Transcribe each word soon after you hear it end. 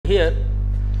here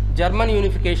German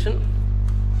unification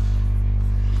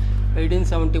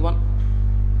 1871,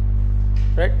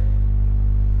 right?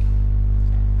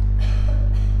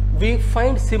 We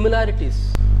find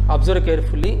similarities, observe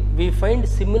carefully, we find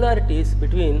similarities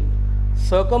between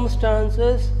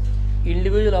circumstances,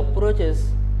 individual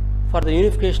approaches for the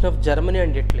unification of Germany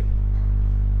and Italy.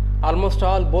 Almost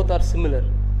all, both are similar.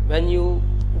 When you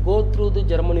go through the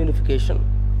German unification,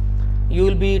 you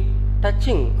will be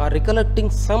touching or recollecting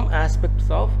some aspects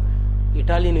of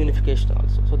Italian unification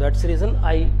also. So that's the reason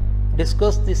I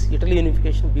discussed this Italian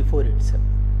unification before itself.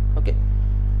 Okay.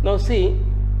 Now see,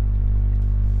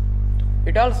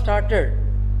 it all started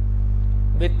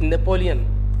with Napoleon,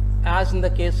 as in the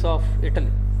case of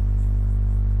Italy.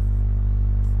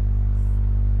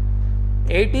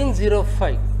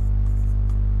 1805,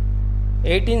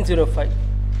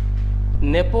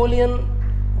 Napoleon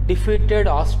defeated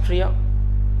Austria.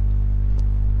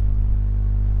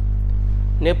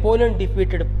 Napoleon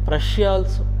defeated Prussia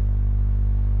also.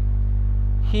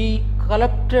 He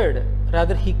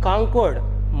conquered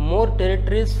more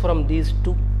territories from these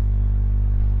two.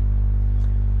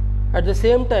 At the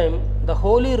same time, the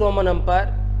Holy Roman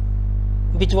Empire,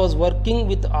 which was working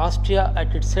with Austria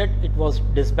at its head, it was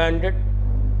disbanded,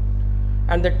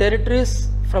 and the territories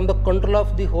from the control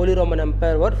of the Holy Roman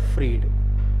Empire were freed.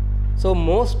 So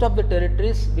most of the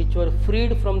territories which were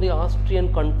freed from the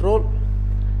Austrian control,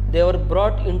 they were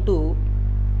brought into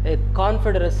a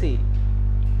confederacy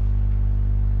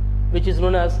which is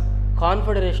known as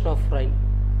Confederation of Rhine.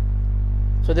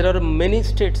 So there are many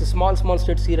states, small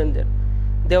states here and there.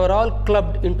 They were all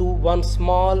clubbed into one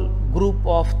small group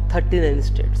of 39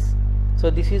 states. So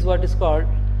this is what is called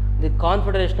the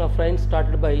Confederation of Rhine,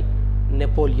 started by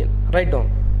Napoleon. Write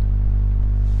down.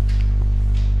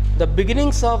 The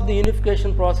beginnings of the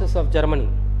unification process of Germany.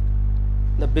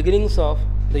 The beginnings of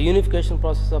the unification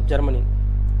process of Germany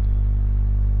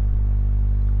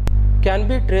can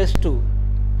be traced to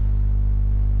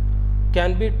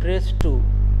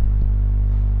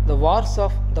the wars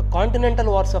of the continental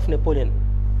wars of Napoleon.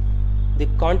 The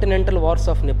continental wars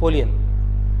of Napoleon.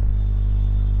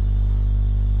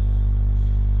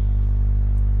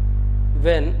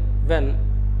 When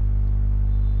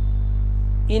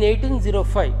in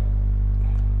 1805,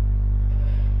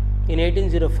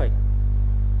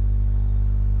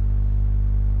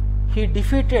 he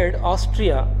defeated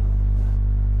Austria.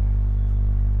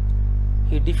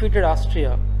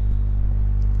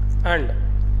 And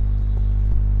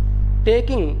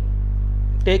taking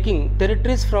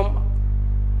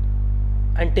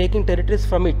territories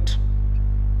from it,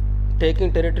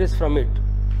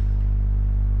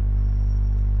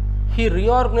 he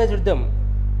reorganized them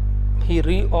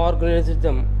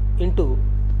into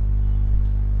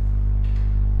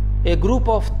a group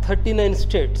of 39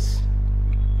 states.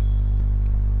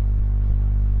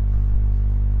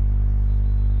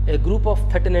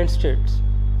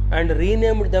 And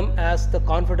renamed them as the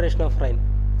Confederation of Rhine,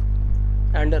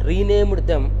 and renamed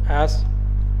them as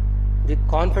the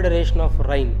Confederation of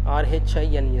Rhine,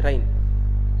 R-H-I-N-E, Rhine.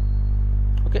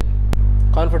 Okay,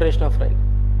 Confederation of Rhine.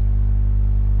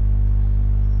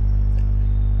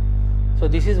 So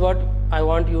this is what I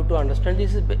want you to understand.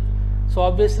 So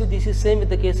obviously this is same with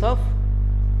the case of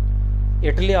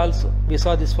Italy also. We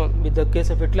saw this one with the case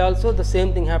of Italy also, the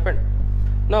same thing happened.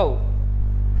 Now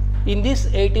in this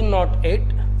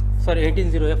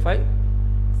 1805,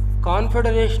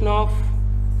 Confederation of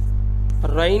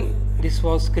Rhine, this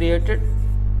was created,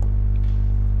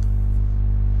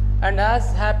 and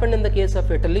as happened in the case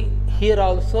of Italy, here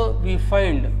also we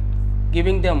find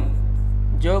giving them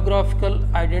geographical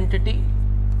identity,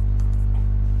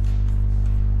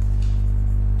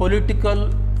 political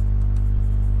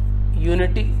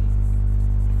unity,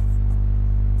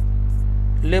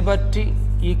 liberty,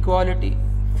 equality,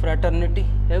 fraternity,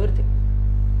 everything.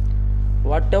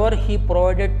 Whatever he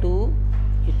provided to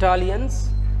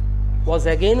Italians was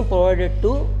again provided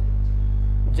to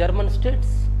German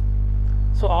states.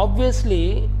 So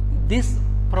obviously this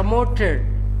promoted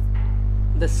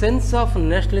the sense of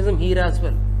nationalism here as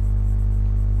well.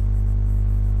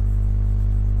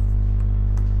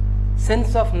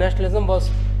 Sense of nationalism was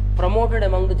promoted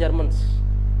among the Germans,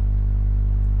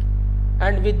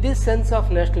 and with this sense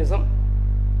of nationalism,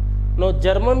 now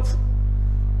Germans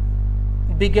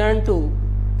began to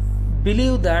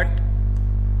believe that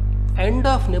end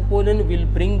of Napoleon will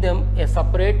bring them a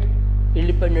separate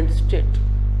independent state.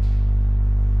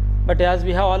 But as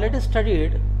we have already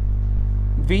studied,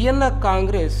 Vienna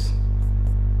Congress,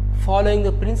 following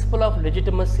the principle of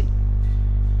legitimacy,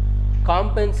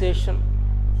 compensation,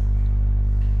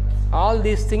 all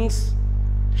these things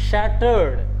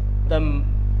shattered the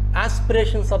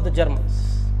aspirations of the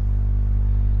Germans.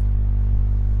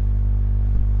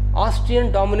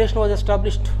 Austrian domination was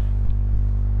established.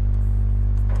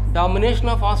 Domination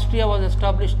of Austria was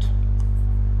established.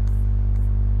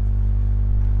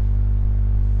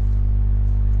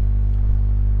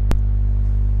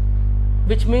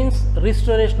 Which means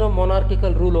restoration of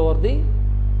monarchical rule over the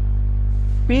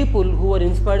people who were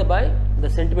inspired by the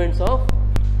sentiments of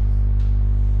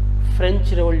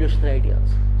French revolutionary ideas.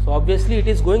 So obviously it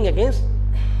is going against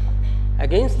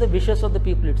the wishes of the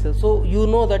people itself. So you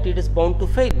know that it is bound to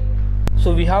fail.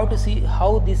 So we have to see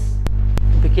how this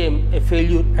became a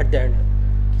failure at the end.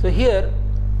 So here,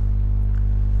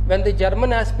 when the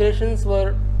German aspirations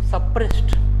were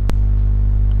suppressed,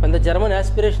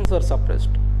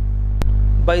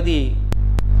 by the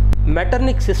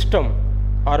Metternich system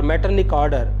or Metternich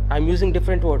order, I am using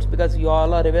different words because you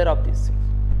all are aware of these things.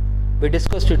 We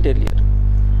discussed it earlier.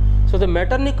 So the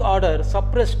Metternich order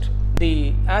suppressed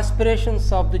the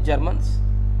aspirations of the Germans,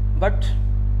 but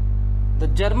the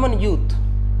German youth,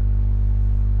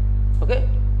 okay,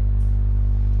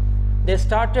 they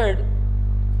started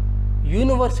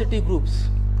university groups.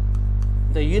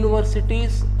 The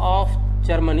universities of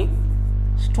Germany,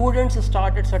 students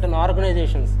started certain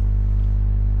organizations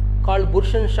called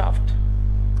Burschenschaft.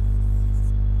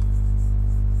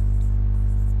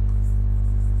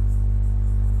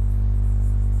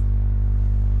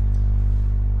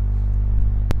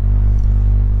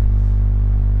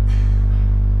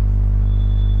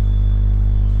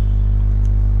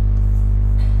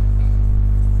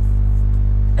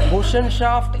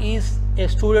 Burschenschaft is a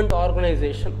student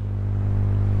organization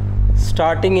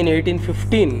starting in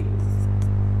 1815,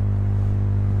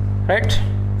 right?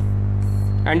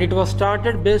 And it was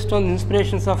started based on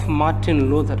inspirations of Martin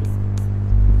Luther.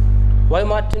 Why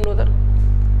Martin Luther?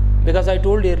 Because I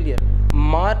told earlier,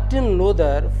 Martin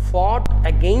Luther fought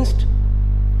against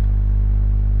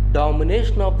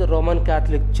domination of the Roman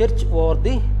Catholic Church over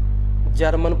the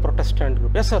German Protestant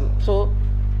group. Yes, sir. So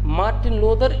Martin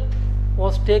Luther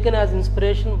was taken as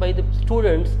inspiration by the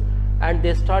students, and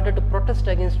they started to protest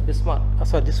against Bismarck.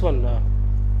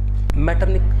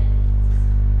 Metternich.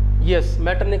 Yes,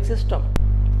 Metternich system.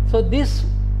 So this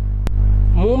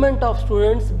movement of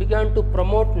students began to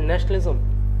promote nationalism,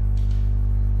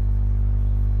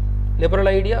 liberal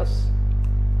ideas.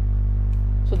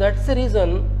 So that's the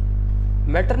reason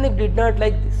Metternich did not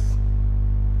like this.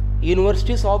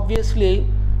 Universities obviously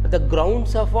are the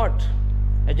grounds of what?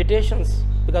 Agitations,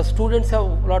 because students have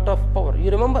a lot of power. You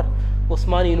remember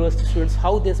Osmani University students,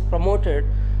 how they promoted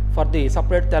for the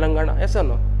separate Telangana, yes or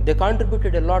no? They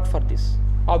contributed a lot for this.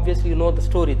 Obviously you know the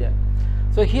story there.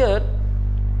 So here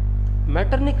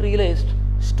Metternich realized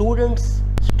students'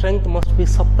 strength must be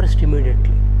suppressed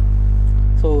immediately.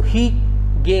 So he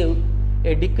gave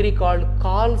a decree called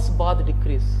Karlsbad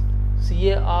Decrees,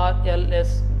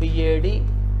 C-A-R-L-S-B-A-D,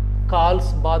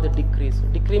 Karlsbad Decrees.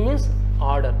 Decree means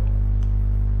order.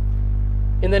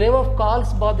 In the name of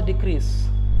Karlsbad Decrees,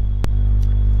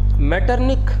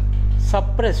 Metternich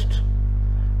suppressed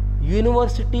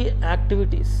university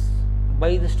activities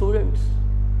by the students.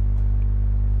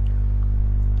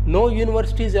 No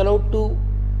university is allowed to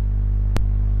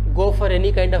go for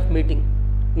any kind of meeting.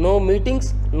 No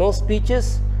meetings, no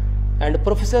speeches, and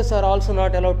professors are also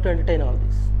not allowed to entertain all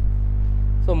this.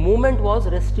 So movement was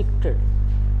restricted.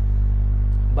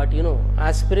 But you know,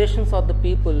 aspirations of the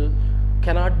people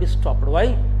cannot be stopped.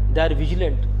 Why? They are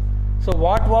vigilant. So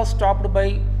what was stopped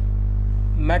by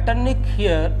Metternich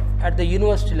here at the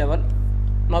university level,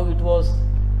 now it was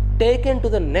taken to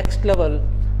the next level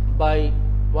by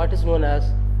what is known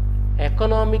as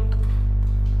economic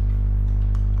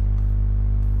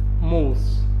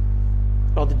moves.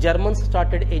 Now the Germans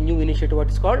started a new initiative, what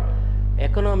is called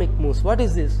economic moves. What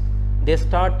is this? They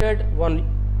started one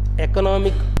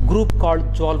economic group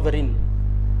called Zollverein.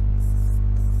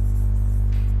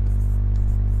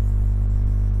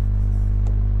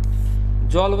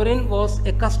 Zollverein was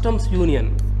a customs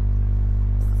union.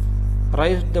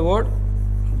 Write the word.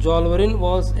 Zollverein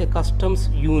was a customs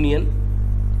union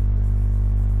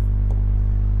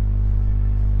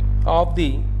of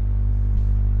the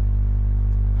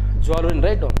Zollverein.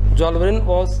 Write down. Zollverein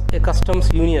was a customs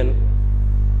union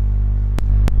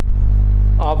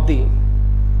of the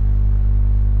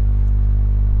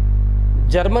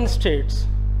German states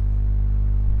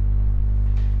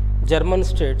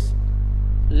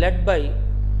led by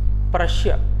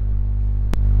Prussia.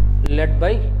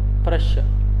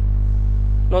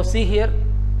 Now see here,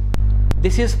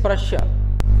 this is Prussia.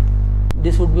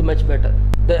 This would be much better.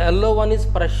 The yellow one is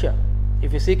Prussia.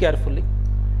 If you see carefully,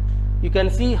 you can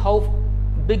see how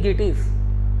big it is.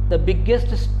 The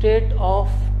biggest state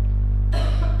of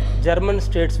German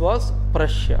states was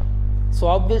Prussia. So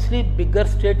obviously bigger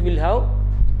state will have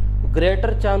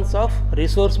greater chance of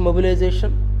resource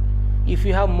mobilization. If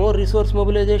you have more resource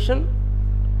mobilization,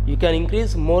 you can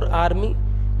increase more army.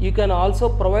 You can also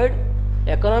provide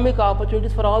economic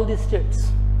opportunities for all these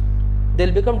states.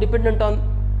 They'll become dependent on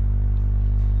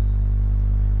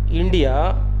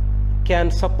India.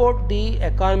 Can support the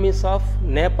economies of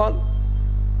Nepal,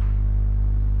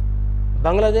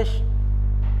 Bangladesh,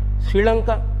 Sri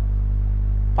Lanka,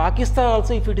 Pakistan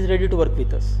also, if it is ready to work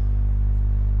with us.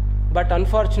 But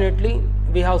unfortunately,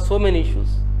 we have so many issues.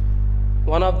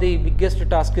 One of the biggest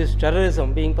tasks is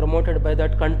terrorism being promoted by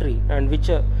that country, and which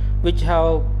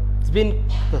have been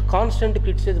constantly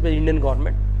criticized by the Indian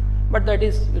government. But that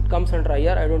is, it comes under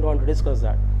IR. I don't want to discuss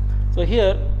that. So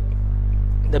here,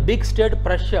 the big state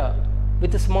Prussia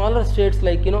with the smaller states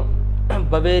like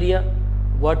Bavaria,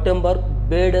 Württemberg,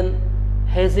 Baden,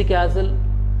 Hesse-Kassel,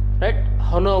 right,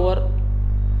 Hanover,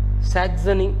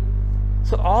 Saxony.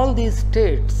 So all these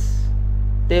states,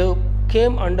 they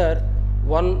came under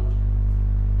one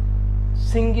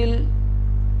single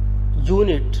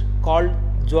unit called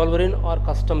Zollverein or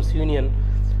Customs Union,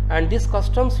 and this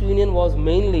Customs Union was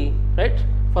mainly, right,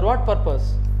 for what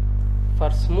purpose? For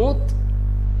smooth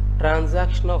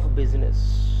transaction of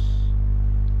business.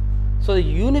 So the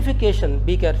unification,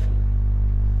 be careful,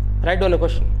 write down a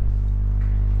question.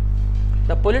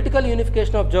 The political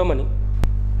unification of Germany,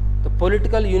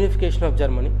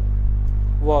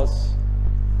 was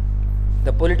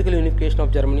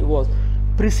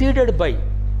preceded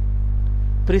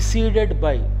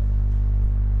by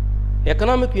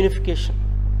economic unification.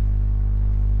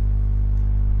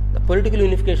 The political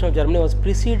unification of Germany was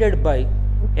preceded by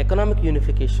economic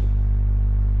unification.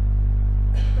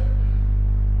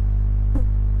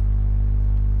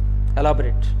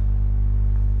 Elaborate.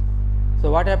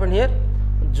 So what happened here?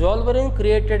 Zollverein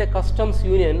created a customs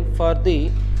union for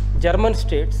the German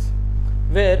states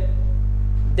where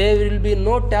there will be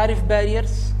no tariff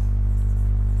barriers,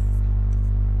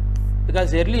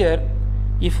 because earlier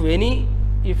if any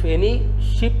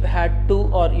ship had to,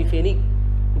 or if any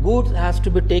goods has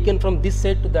to be taken from this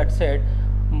side to that side,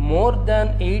 more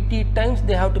than 80 times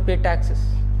they have to pay taxes.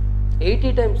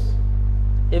 80 times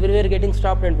everywhere getting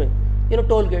stopped and paying.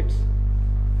 Toll gates.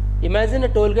 Imagine a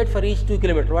toll gate for each 2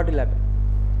 kilometers. What will happen?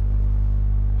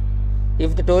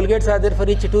 If the toll gates are there for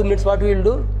each 2 minutes, what we will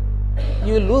do?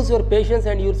 You will lose your patience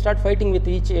and you will start fighting with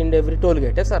each and every toll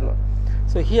gate. Yes or no?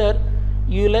 So here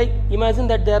you imagine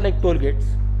that they are like toll gates.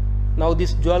 Now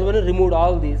this Zollverein removed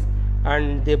all these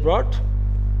and they brought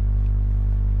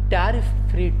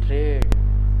tariff-free trade.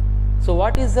 So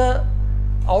what is the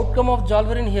outcome of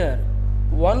Zollverein here?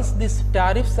 Once these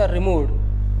tariffs are removed,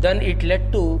 then it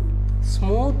led to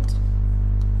smooth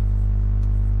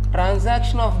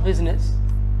transaction of business,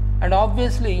 and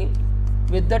obviously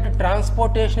with that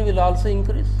transportation will also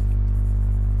increase.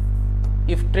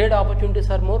 If trade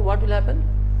opportunities are more, what will happen?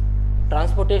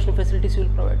 Transportation facilities you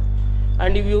will provide,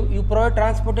 and if you provide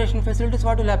transportation facilities,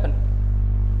 what will happen?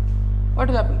 What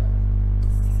will happen?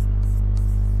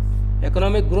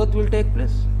 Economic growth will take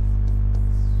place.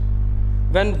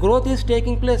 When growth is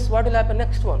taking place, what will happen?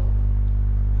 Next one,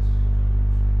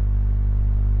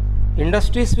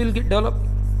 industries will get developed,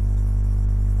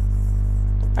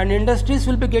 and industries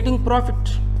will be getting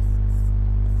profit,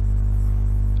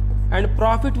 and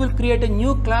profit will create a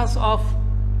new class of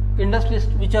industries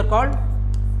which are called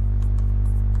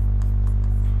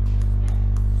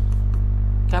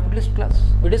capitalist class.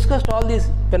 We discussed all these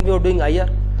when we were doing IR.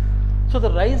 So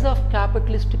the rise of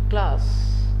capitalistic class,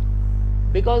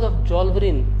 because of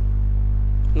Zollverein,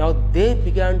 now they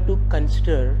began to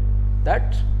consider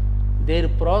that their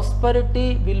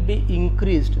prosperity will be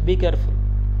increased. Be careful.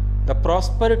 The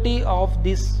prosperity of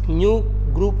this new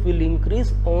group will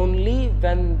increase only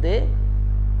when they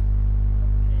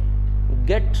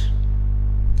get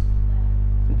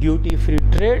duty-free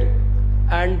trade,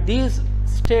 and these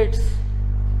states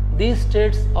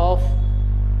of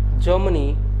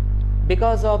Germany,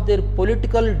 because of their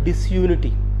political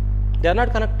disunity, they are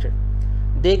not connected.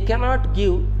 They cannot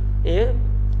give a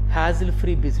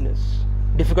hassle-free business.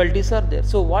 Difficulties are there.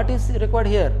 So what is required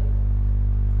here?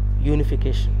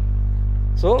 Unification.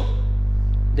 So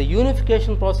the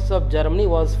unification process of Germany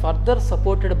was further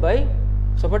supported by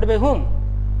whom?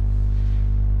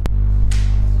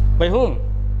 By whom?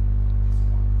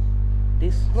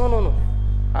 This? No.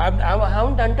 I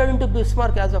haven't entered into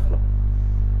Bismarck as of now.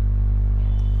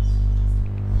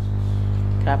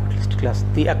 Capitalist class.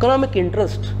 The economic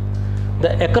interest.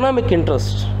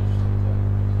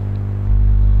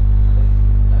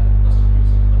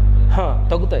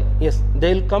 Tagutai. Yes,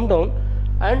 they will come down,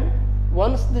 and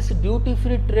once this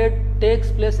duty-free trade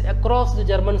takes place across the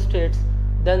German states,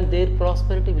 then their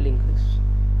prosperity will increase.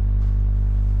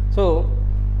 So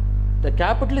the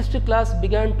capitalist class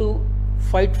began to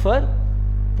fight for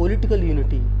political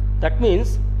unity. That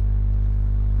means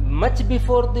much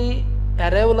before the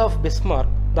arrival of Bismarck,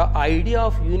 the idea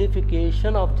of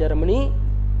unification of Germany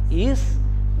is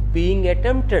being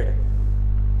attempted.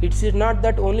 It is not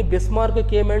that only Bismarck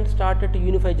came and started to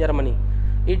unify Germany.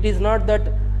 It is not that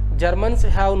Germans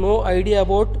have no idea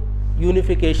about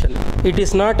unification. It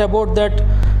is not about that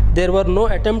there were no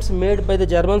attempts made by the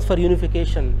Germans for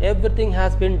unification. Everything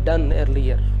has been done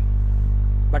earlier.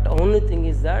 But only thing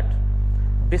is that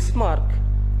Bismarck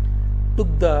took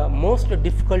the most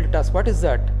difficult task. What is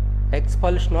that?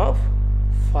 Expulsion of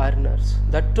foreigners.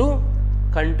 That too,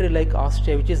 country like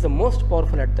Austria, which is the most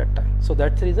powerful at that time. So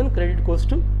that's the reason credit goes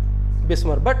to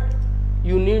Bismarck. But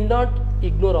you need not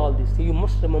ignore all this. You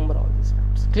must remember all these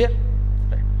facts. Clear?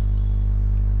 Right.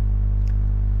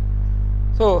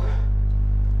 So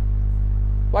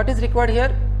what is required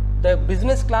here? The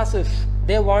business classes,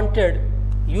 they wanted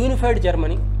unified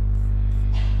Germany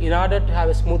in order to have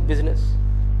a smooth business.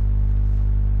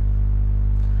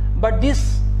 But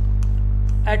this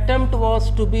attempt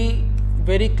was to be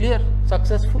very clear,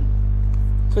 successful.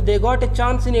 So they got a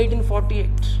chance in 1848.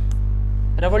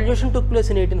 Revolution took place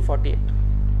in 1848.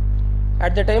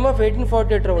 At the time of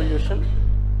 1848 revolution,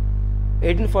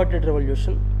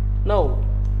 now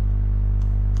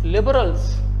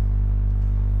liberals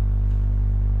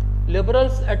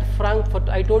at Frankfurt,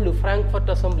 I told you Frankfurt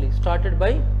Assembly started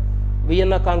by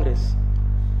Vienna Congress.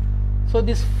 So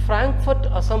this Frankfurt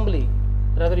Assembly,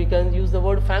 rather you can use the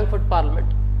word Frankfurt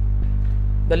Parliament,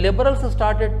 the liberals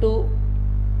started to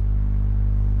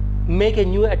make a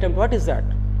new attempt. What is that?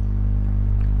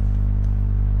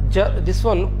 This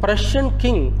one, Prussian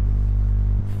King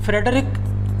Frederick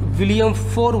William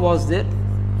IV was there.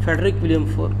 Frederick William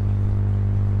IV.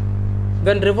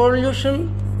 When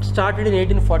revolution started in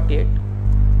 1848,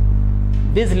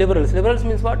 these liberals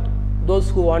means what? Those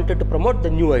who wanted to promote the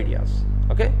new ideas.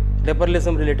 Okay,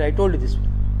 liberalism related. I told you this.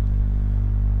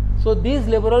 So these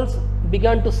liberals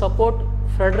began to support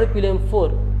Frederick William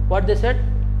IV. What they said?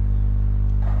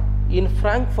 In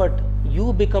Frankfurt,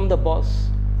 you become the boss.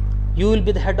 You will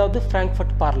be the head of the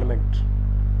Frankfurt Parliament.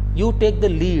 You take the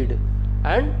lead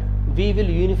and we will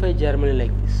unify Germany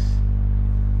like this.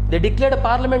 They declared a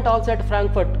parliament also at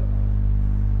Frankfurt.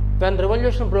 When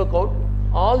revolution broke out,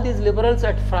 all these liberals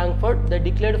at Frankfurt, they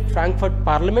declared Frankfurt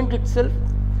Parliament itself,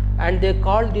 and they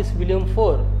called this William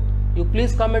IV. You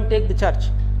please come and take the charge.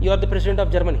 You are the president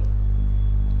of Germany.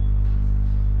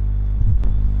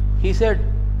 He said,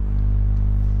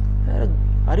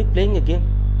 are you playing a game?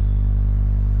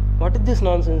 What is this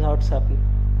nonsense? How it's happening?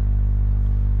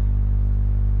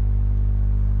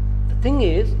 The thing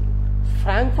is,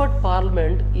 Frankfurt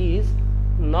Parliament is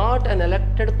not an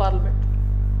elected parliament.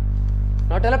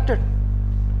 Not elected.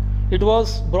 It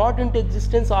was brought into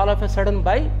existence all of a sudden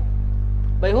by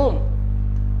whom?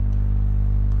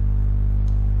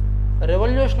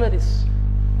 Revolutionaries.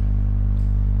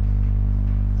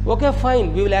 Okay,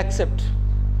 fine, we will accept.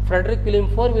 Frederick William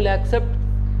IV will accept.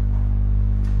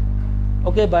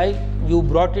 Okay, bye, you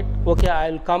brought it. Okay, I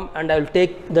will come and I will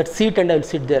take that seat and I will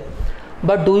sit there.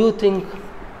 But do you think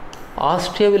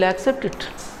Austria will accept it?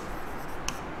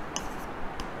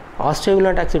 Austria will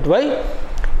not accept. Why?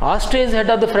 Austria is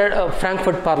head of the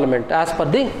Frankfurt Parliament as per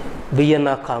the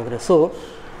Vienna Congress. So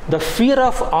the fear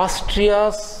of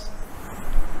Austria's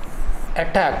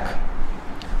attack,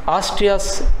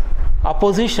 Austria's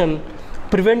opposition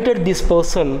prevented this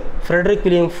person, Frederick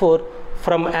William IV,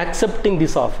 from accepting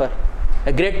this offer.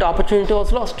 A great opportunity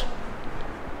was lost.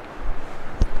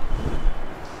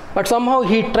 But somehow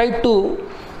he tried to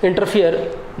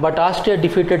interfere, but Austria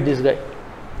defeated this guy.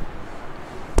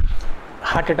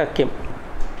 Heart attack came.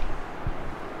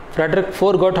 Frederick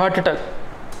IV got heart attack.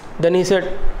 Then he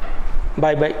said,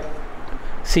 bye bye,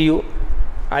 see you.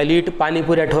 I'll eat pani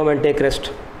puri at home and take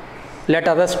rest. Let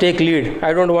others take lead.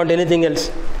 I don't want anything else.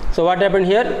 So what happened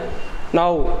here?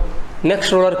 Now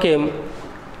next ruler came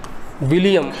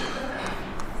William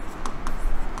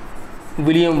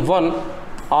I,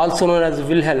 also known as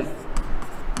Wilhelm.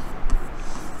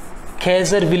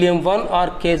 Kaiser William I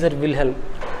or Kaiser Wilhelm.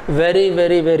 Very,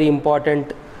 very, very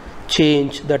important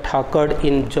change that occurred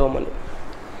in Germany.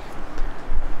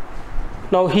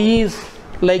 Now he is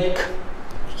like,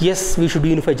 yes, we should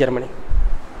unify Germany.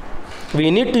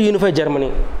 We need to unify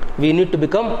Germany. We need to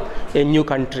become a new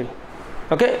country.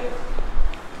 Okay?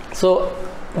 So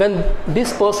when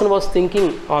this person was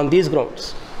thinking on these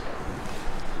grounds,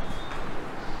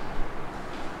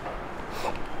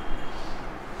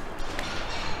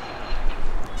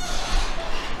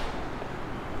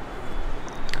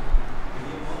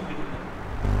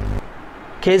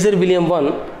 Kaiser William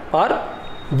I or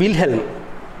Wilhelm,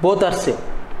 both are same.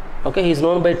 Okay, he is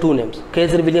known by two names,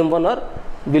 Kaiser William I or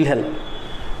Wilhelm.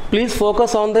 Please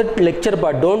focus on the lecture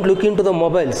part. Don't look into the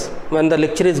mobiles when the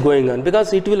lecture is going on,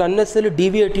 because it will unnecessarily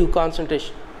deviate your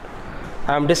concentration.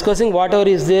 I am discussing whatever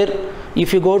is there.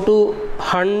 If you go to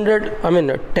 10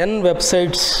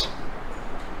 websites,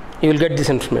 you will get this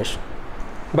information.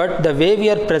 But the way we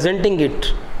are presenting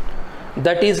it,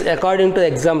 that is according to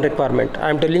exam requirement. I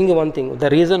am telling you one thing, the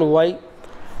reason why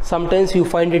sometimes you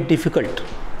find it difficult,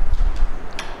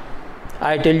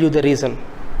 I tell you the reason.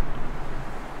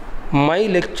 My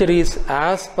lecture is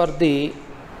as per the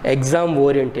exam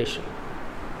orientation.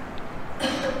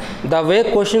 The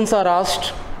way questions are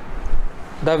asked,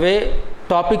 the way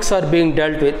topics are being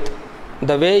dealt with,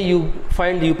 the way you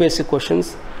find UPSC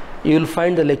questions, you will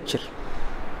find the lecture.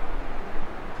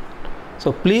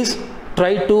 So please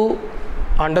try to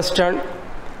understand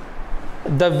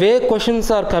the way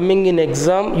questions are coming in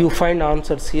exam, you find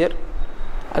answers here.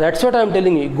 That's what I am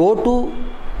telling you. Go to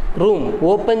room,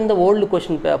 open the old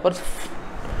question papers,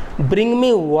 bring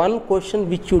me one question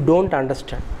which you don't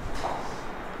understand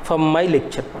from my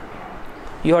lecture part.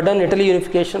 You have done Italy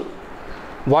Unification,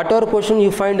 whatever question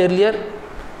you find earlier,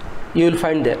 you will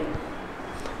find there.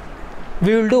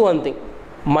 We will do one thing.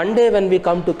 Monday when we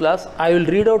come to class, I will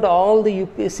read out all the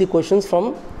UPSC questions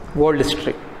from world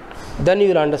history. Then you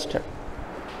will understand.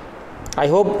 I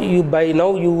hope you by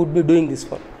now you would be doing this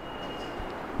one.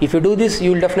 If you do this,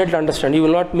 you will definitely understand. You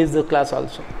will not miss the class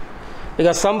also.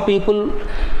 Because some people,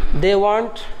 they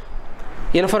want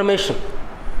information.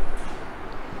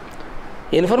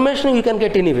 Information you can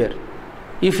get anywhere.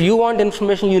 If you want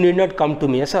information, you need not come to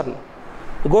me. Yes or no?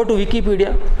 Go to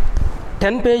Wikipedia.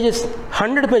 10 pages,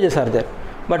 100 pages are there.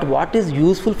 But what is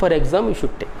useful for exam, you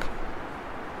should take.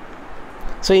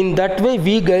 So in that way,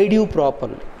 we guide you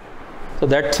properly. So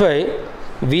that's why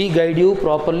we guide you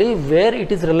properly where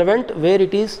it is relevant, where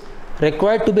it is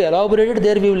required to be elaborated,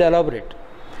 there we will elaborate.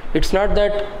 It's not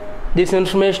that this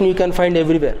information you can find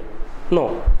everywhere.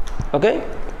 No. Okay?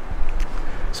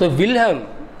 So Wilhelm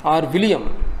or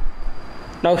William,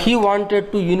 now he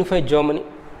wanted to unify Germany,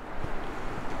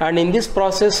 and in this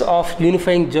process of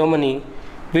unifying Germany,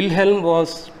 Wilhelm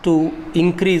was to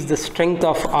increase the strength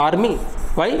of army.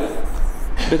 Why?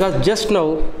 Because just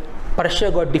now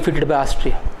Prussia got defeated by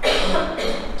Austria.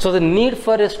 So the need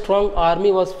for a strong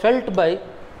army was felt by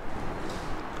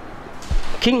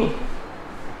King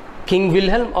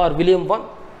Wilhelm or William I,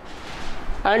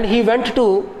 and he went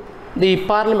to the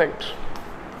parliament.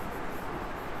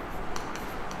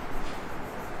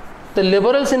 The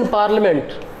liberals in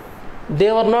parliament,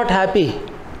 they were not happy.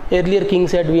 Earlier king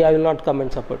said, I will not come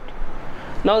and support.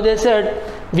 Now they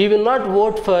said, we will not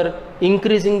vote for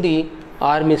increasing the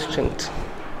army strength.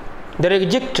 They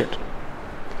rejected.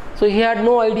 So he had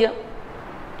no idea.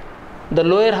 The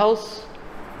lower house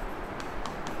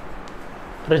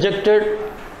rejected,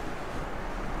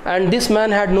 and this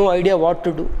man had no idea what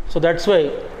to do. So that's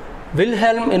why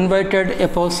Wilhelm invited a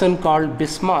person called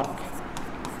Bismarck,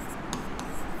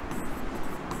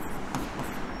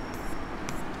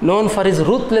 known for his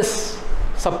ruthless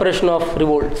suppression of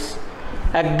revolts,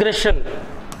 aggression,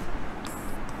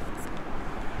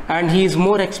 and he is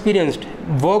more experienced,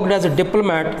 worked as a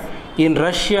diplomat in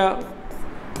Russia,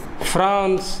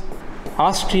 France,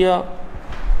 Austria.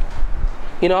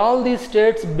 In all these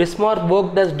states, Bismarck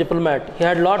worked as diplomat. He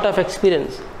had a lot of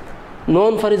experience,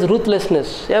 known for his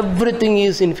ruthlessness. Everything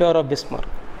is in favor of Bismarck.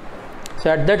 So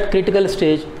at that critical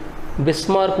stage,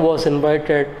 Bismarck was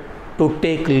invited to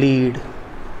take lead.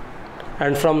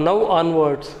 And from now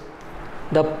onwards,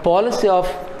 the policy of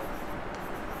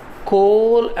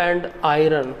coal and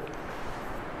iron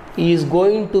is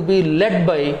going to be led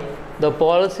by the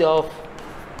policy of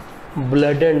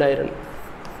blood and iron.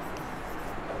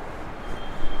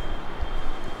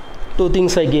 Two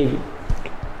things I gave you.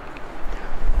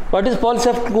 What is policy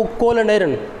of coal and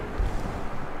iron?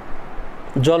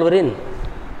 Wolverine.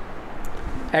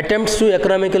 Attempts to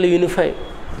economically unify.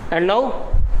 And now,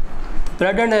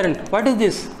 blood and iron. What is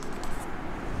this?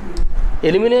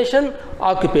 Elimination,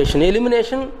 occupation.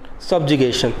 Elimination,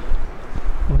 subjugation.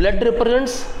 Blood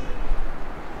represents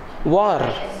war,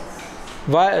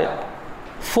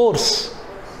 force,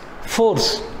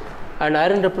 and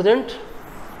iron represents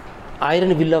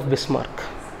iron will of Bismarck.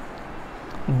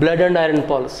 Blood and iron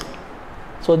policy.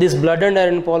 So this blood and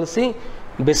iron policy,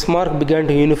 Bismarck began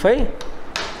to unify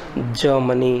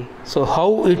Germany. So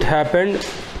how it happened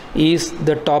is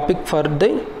the topic for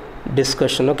the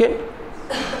discussion. Okay.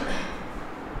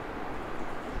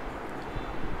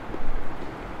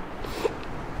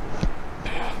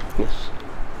 Yes.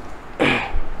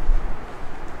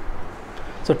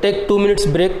 So take 2 minutes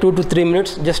break, 2 to 3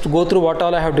 minutes, just go through what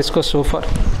all I have discussed so far.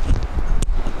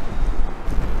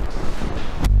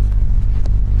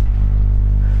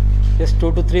 Just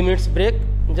 2 to 3 minutes break,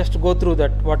 just go through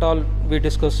that, what all we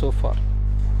discussed so far.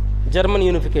 German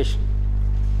unification.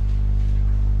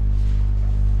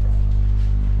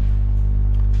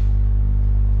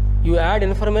 You add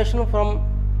information from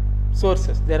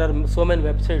sources. There are so many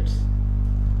websites.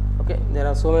 Okay, there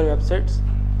are so many websites,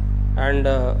 and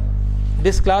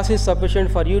this class is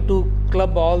sufficient for you to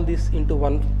club all this into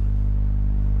one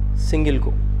single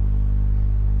go.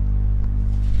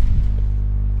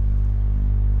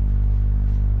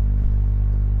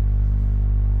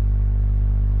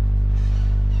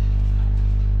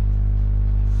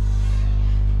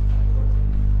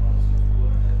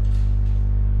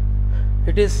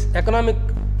 It is economic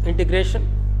integration,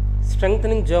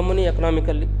 strengthening Germany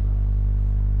economically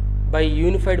by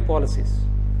unified policies.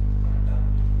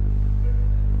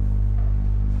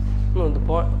 No,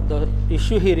 the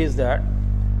issue here is that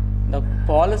the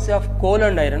policy of coal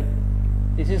and iron,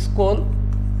 this is coal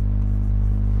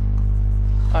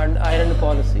and iron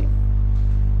policy,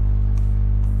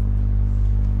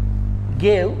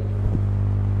 gave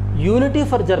unity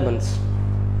for Germans.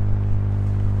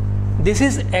 This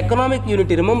is economic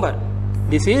unity, remember,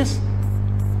 this is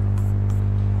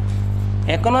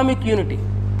economic unity,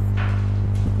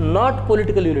 not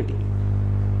political unity.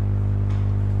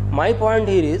 My point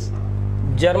here is,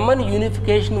 German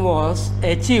unification was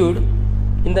achieved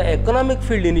in the economic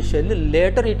field initially,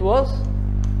 later it was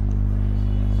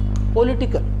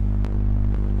political.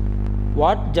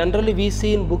 What generally we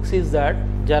see in books is that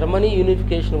Germany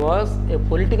unification was a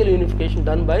political unification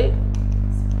done by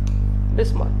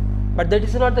Bismarck. But that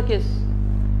is not the case.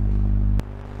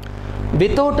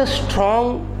 Without a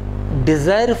strong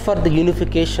desire for the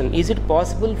unification, is it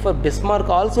possible for Bismarck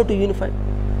also to unify?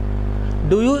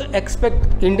 Do you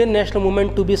expect Indian national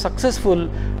movement to be successful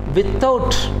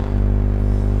without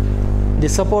the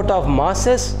support of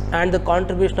masses and the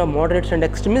contribution of moderates and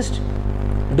extremists?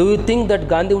 Do you think that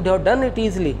Gandhi would have done it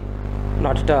easily?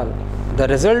 Not at all. The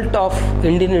result of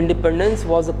Indian independence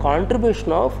was a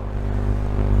contribution of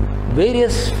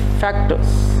various factors: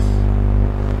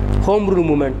 Home Rule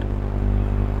movement,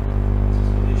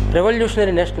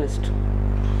 revolutionary nationalist,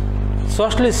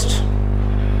 socialist,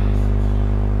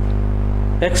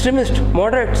 extremist,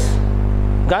 moderates,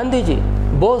 Gandhiji,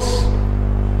 Bose,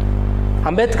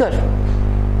 Ambedkar,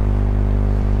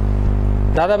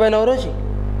 Dadabhai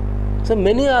Naoroji. So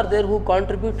many are there who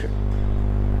contributed.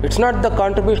 It's not the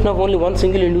contribution of only one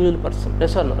single individual person.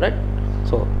 Yes or no, right?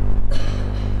 So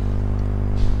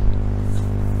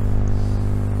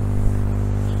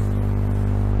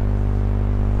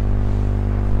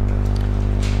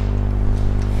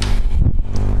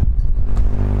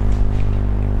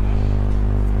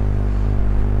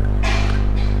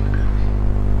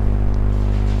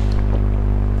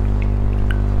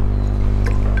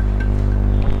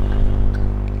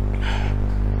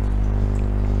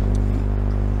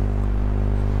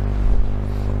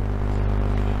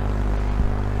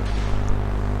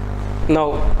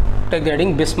now take the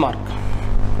heading Bismarck.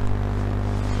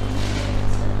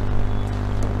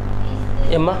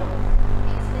 Emma?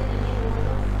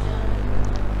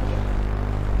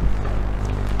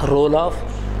 Role of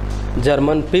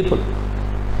German people.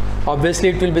 Obviously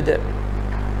it will be there.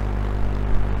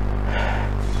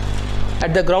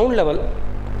 At the ground level,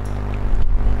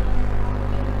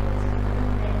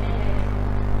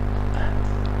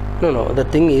 no, the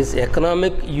thing is,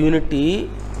 economic unity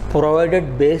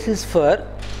provided basis for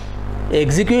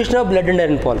execution of blood and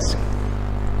iron policy.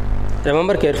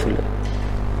 Remember carefully.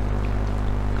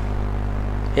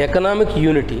 Economic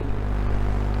unity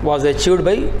was achieved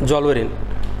by Zollverein,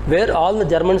 where all the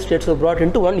German states were brought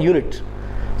into one unit.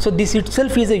 So this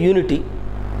itself is a unity,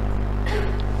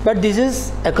 but this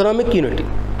is economic unity.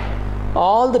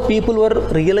 All the people were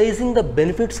realizing the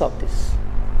benefits of this.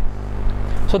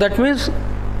 So that means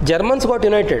Germans got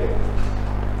united.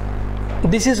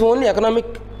 This is only economic,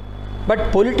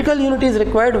 but political unity is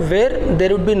required where there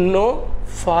would be no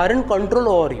foreign control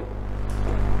over you.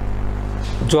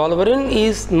 Zollverein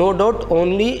is no doubt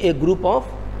only a group of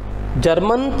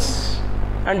Germans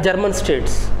and German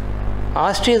states.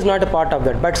 Austria is not a part of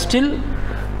that, but still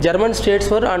German states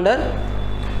were under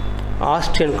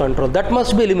Austrian control. That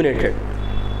must be eliminated.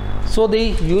 So the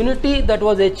unity that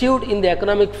was achieved in the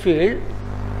economic field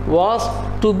was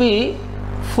to be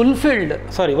fulfilled,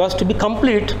 was to be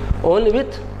complete only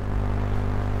with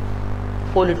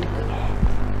political.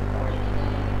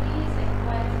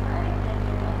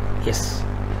 Yes.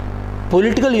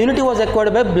 Political unity was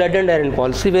acquired by blood and iron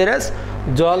policy, whereas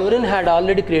Zollverein had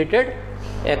already created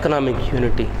economic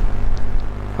unity.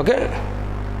 Okay,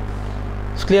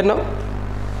 it's clear now.